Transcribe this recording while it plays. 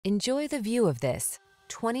Enjoy the view of this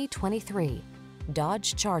 2023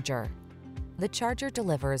 Dodge Charger. The Charger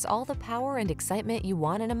delivers all the power and excitement you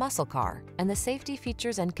want in a muscle car and the safety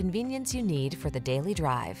features and convenience you need for the daily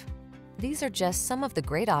drive. These are just some of the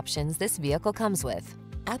great options this vehicle comes with: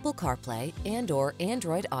 Apple CarPlay and/or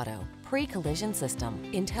Android Auto, pre-collision system,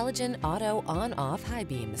 intelligent auto on-off high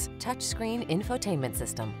beams, touchscreen infotainment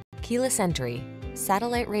system, keyless entry,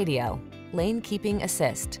 satellite radio, lane keeping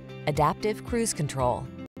assist, adaptive cruise control,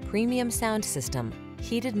 premium sound system,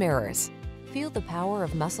 heated mirrors. Feel the power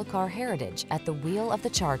of muscle car heritage at the wheel of the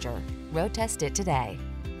Charger. Road test it today.